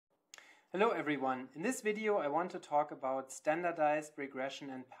Hello everyone. In this video I want to talk about standardized regression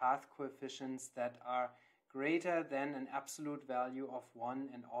and path coefficients that are greater than an absolute value of 1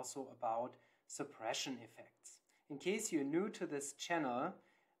 and also about suppression effects. In case you're new to this channel,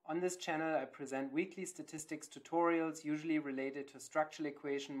 on this channel I present weekly statistics tutorials usually related to structural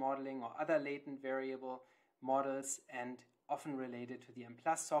equation modeling or other latent variable models and often related to the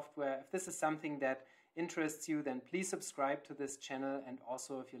Mplus software. If this is something that interests you, then please subscribe to this channel, and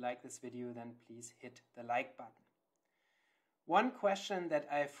also if you like this video, then please hit the like button. One question that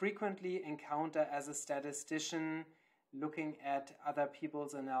I frequently encounter as a statistician looking at other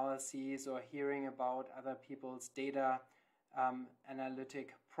people's analyses or hearing about other people's data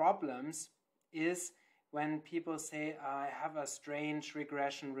analytic problems is when people say, I have a strange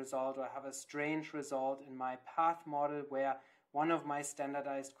regression result, or I have a strange result in my path model where one of my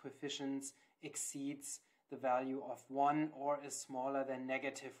standardized coefficients exceeds the value of 1 or is smaller than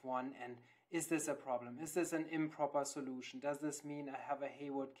 -1, and is this a problem? Is this an improper solution? Does this mean I have a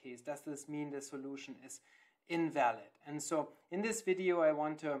Hayward case? Does this mean the solution is invalid? And so in this video I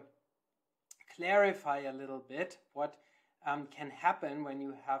want to clarify a little bit what can happen when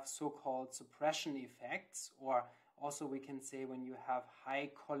you have so-called suppression effects, or also we can say when you have high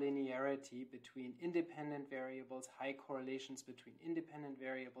collinearity between independent variables, high correlations between independent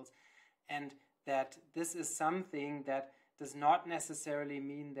variables, and that this is something that does not necessarily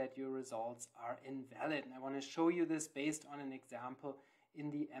mean that your results are invalid. And I want to show you this based on an example in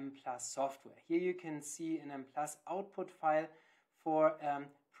the Mplus software. Here you can see an Mplus output file for a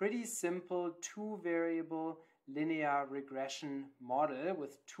pretty simple two-variable linear regression model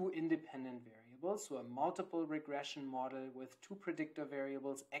with two independent variables, so a multiple regression model with two predictor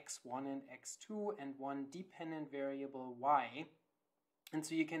variables x1 and x2 and one dependent variable y. And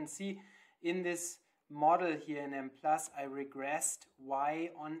so you can see in this model here in Mplus, I regressed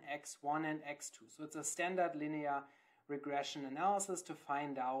y on x1 and x2. So it's a standard linear regression analysis to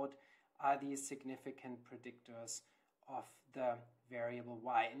find out are these significant predictors of the variable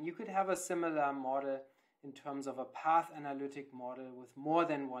y. And you could have a similar model in terms of a path analytic model with more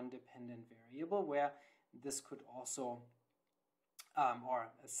than one dependent variable, where this could also,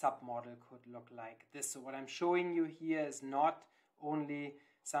 or a submodel could look like this. So what I'm showing you here is not only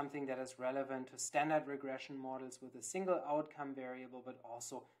something that is relevant to standard regression models with a single outcome variable, but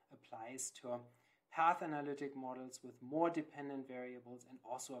also applies to path analytic models with more dependent variables, and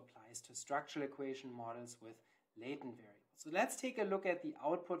also applies to structural equation models with latent variables. So let's take a look at the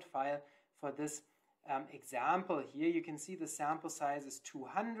output file for this example here. You can see the sample size is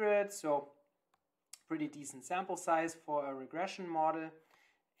 200, so pretty decent sample size for a regression model.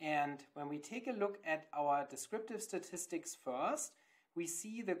 And when we take a look at our descriptive statistics first, we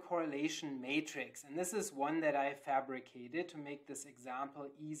see the correlation matrix, and this is one that I fabricated to make this example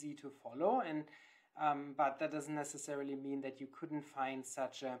easy to follow, and but that doesn't necessarily mean that you couldn't find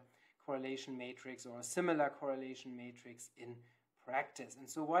such a correlation matrix or a similar correlation matrix in practice. And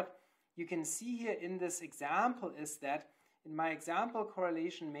so what you can see here in this example is that in my example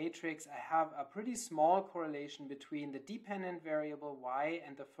correlation matrix, I have a pretty small correlation between the dependent variable y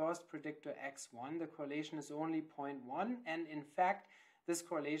and the first predictor x1. The correlation is only 0.1, and in fact, this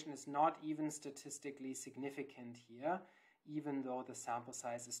correlation is not even statistically significant here, even though the sample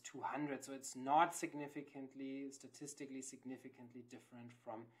size is 200. So it's not statistically significantly different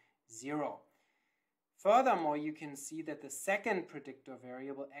from 0. Furthermore, you can see that the second predictor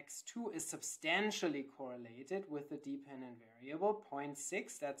variable x2 is substantially correlated with the dependent variable,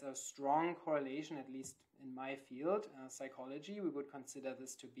 0.6. That's a strong correlation, at least in my field, psychology. We would consider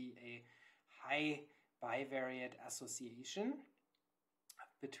this to be a high bivariate association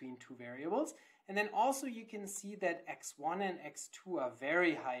between two variables. And then also you can see that x1 and x2 are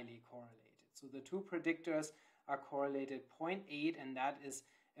very highly correlated. So the two predictors are correlated 0.8, and that is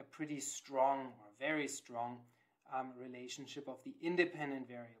a pretty strong or very strong relationship of the independent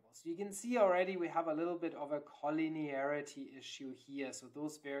variables. You can see already we have a little bit of a collinearity issue here. So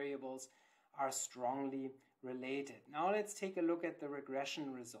those variables are strongly related. Now let's take a look at the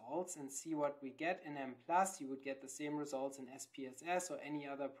regression results and see what we get in Mplus. You would get the same results in SPSS or any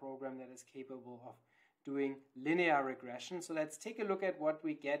other program that is capable of doing linear regression. So let's take a look at what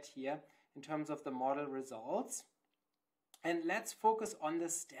we get here in terms of the model results. And let's focus on the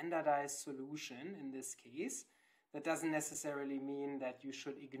standardized solution in this case. That doesn't necessarily mean that you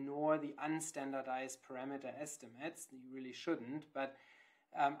should ignore the unstandardized parameter estimates. You really shouldn't, but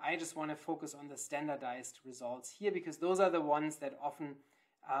I just want to focus on the standardized results here, because those are the ones that often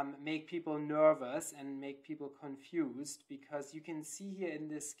make people nervous and make people confused, because you can see here in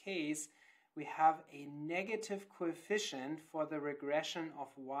this case we have a negative coefficient for the regression of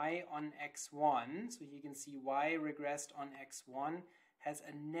y on x1. So you can see y regressed on x1 has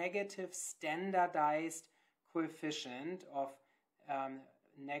a negative standardized coefficient of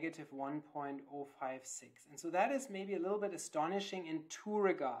negative 1.056. And so that is maybe a little bit astonishing in two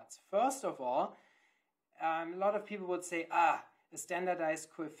regards. First of all, a lot of people would say, the standardized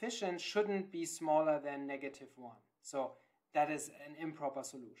coefficient shouldn't be smaller than negative 1. So that is an improper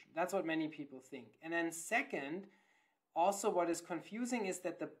solution. That's what many people think. And then second, also what is confusing is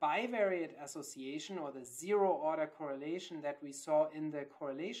that the bivariate association or the zero order correlation that we saw in the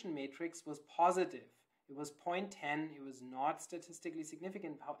correlation matrix was positive. It was 0.10. It was not statistically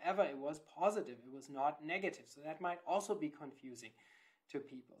significant. However, it was positive. It was not negative. So that might also be confusing to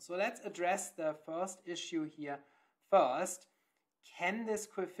people. So let's address the first issue here first. Can this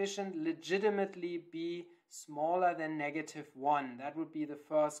coefficient legitimately be smaller than negative 1? That would be the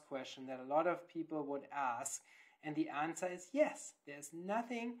first question that a lot of people would ask. And the answer is yes. There's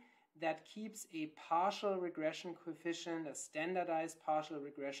nothing that keeps a partial regression coefficient, a standardized partial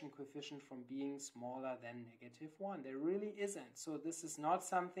regression coefficient, from being smaller than negative 1. There really isn't. So this is not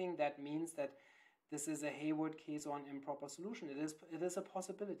something that means that this is a Hayward case or an improper solution. It is a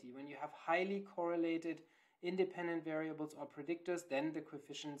possibility. When you have highly correlated independent variables or predictors, then the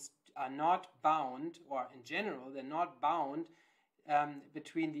coefficients are not bound, or in general, they're not bound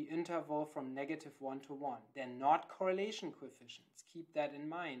between the interval from negative 1 to 1. They're not correlation coefficients. Keep that in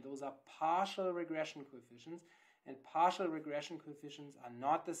mind. Those are partial regression coefficients, and partial regression coefficients are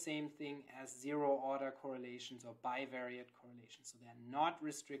not the same thing as zero-order correlations or bivariate correlations. So they're not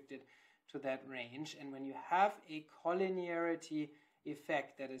restricted to that range. And when you have a collinearity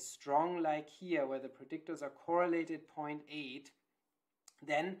effect that is strong like here, where the predictors are correlated 0.8,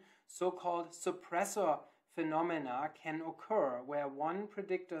 then so-called suppressor phenomena can occur, where one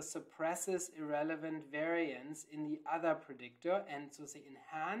predictor suppresses irrelevant variance in the other predictor and so say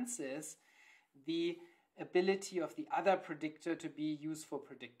enhances the ability of the other predictor to be a useful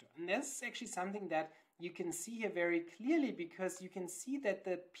predictor. And this is actually something that you can see here very clearly, because you can see that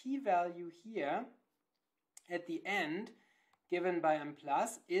the p-value here at the end given by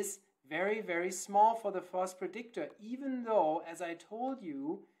Mplus is very, very small for the first predictor, even though, as I told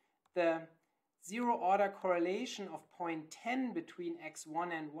you, the zero-order correlation of 0.10 between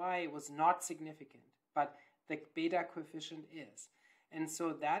x1 and y was not significant, but the beta coefficient is. And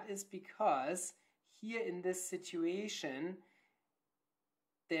so that is because here in this situation,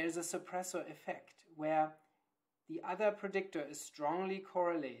 there's a suppressor effect where the other predictor is strongly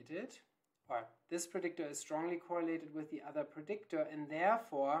correlated, or this predictor is strongly correlated with the other predictor, and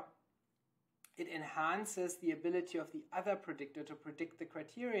therefore it enhances the ability of the other predictor to predict the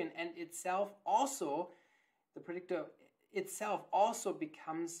criterion, and itself also, the predictor itself also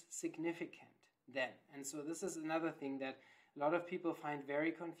becomes significant then. And so this is another thing that a lot of people find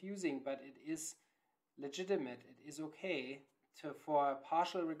very confusing, but it is legitimate, it is okay for a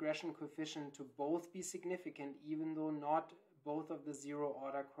partial regression coefficient to both be significant, even though not both of the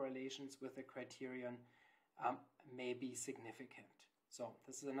zero-order correlations with the criterion may be significant. So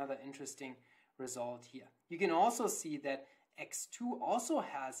this is another interesting result here. You can also see that x2 also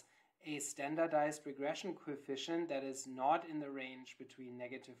has a standardized regression coefficient that is not in the range between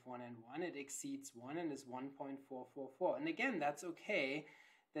negative 1 and 1. It exceeds 1 and is 1.444. And again, that's okay.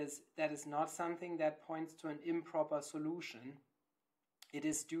 That is not something that points to an improper solution. It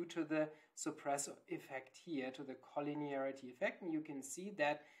is due to the suppressor effect here, to the collinearity effect. And you can see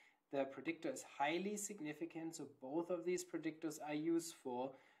that the predictor is highly significant. So both of these predictors are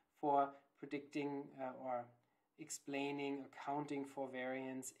useful for predicting or explaining, accounting for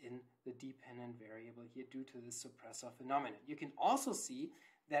variance in the dependent variable here due to the suppressor phenomenon. You can also see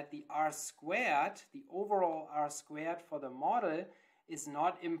that the R squared, the overall R squared for the model, is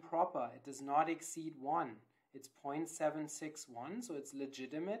not improper. It does not exceed 1. It's 0.761, so it's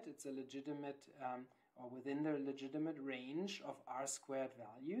legitimate. It's a legitimate, or within the legitimate range of R squared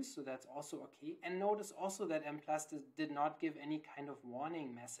values, so that's also okay. And notice also that Mplus did not give any kind of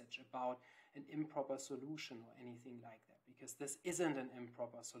warning message about an improper solution or anything like that, because this isn't an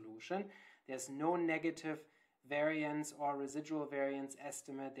improper solution. There's no negative variance or residual variance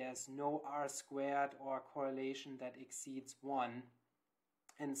estimate. There's no R squared or correlation that exceeds 1.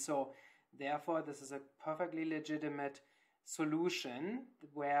 And so therefore, this is a perfectly legitimate solution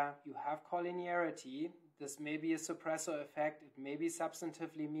where you have collinearity. This may be a suppressor effect. It may be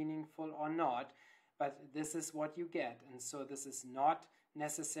substantively meaningful or not, but this is what you get. And so this is not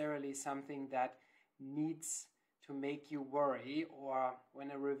necessarily something that needs to make you worry, or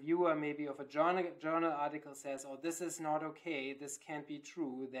when a reviewer maybe of a journal article says, oh, this is not okay, this can't be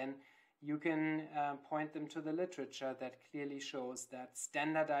true, then you can point them to the literature that clearly shows that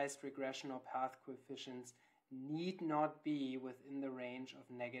standardized regression or path coefficients need not be within the range of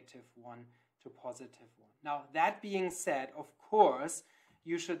 -1 to +1. Now, that being said, of course,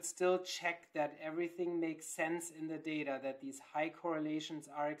 you should still check that everything makes sense in the data, that these high correlations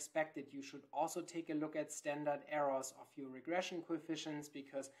are expected. You should also take a look at standard errors of your regression coefficients,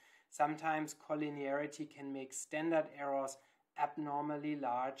 because sometimes collinearity can make standard errors abnormally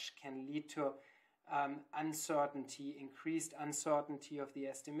large, can lead to uncertainty, increased uncertainty of the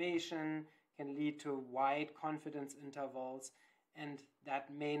estimation, can lead to wide confidence intervals, and that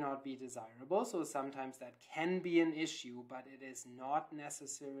may not be desirable. So sometimes that can be an issue, but it is not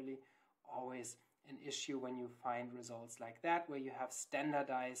necessarily always an issue when you find results like that, where you have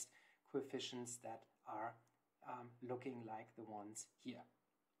standardized coefficients that are looking like the ones here.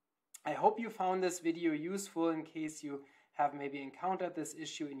 I hope you found this video useful in case you have maybe encountered this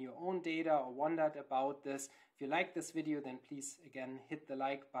issue in your own data or wondered about this. If you like this video, then please again hit the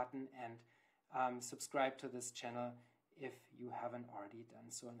like button and subscribe to this channel if you haven't already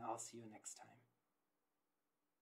done so, and I'll see you next time.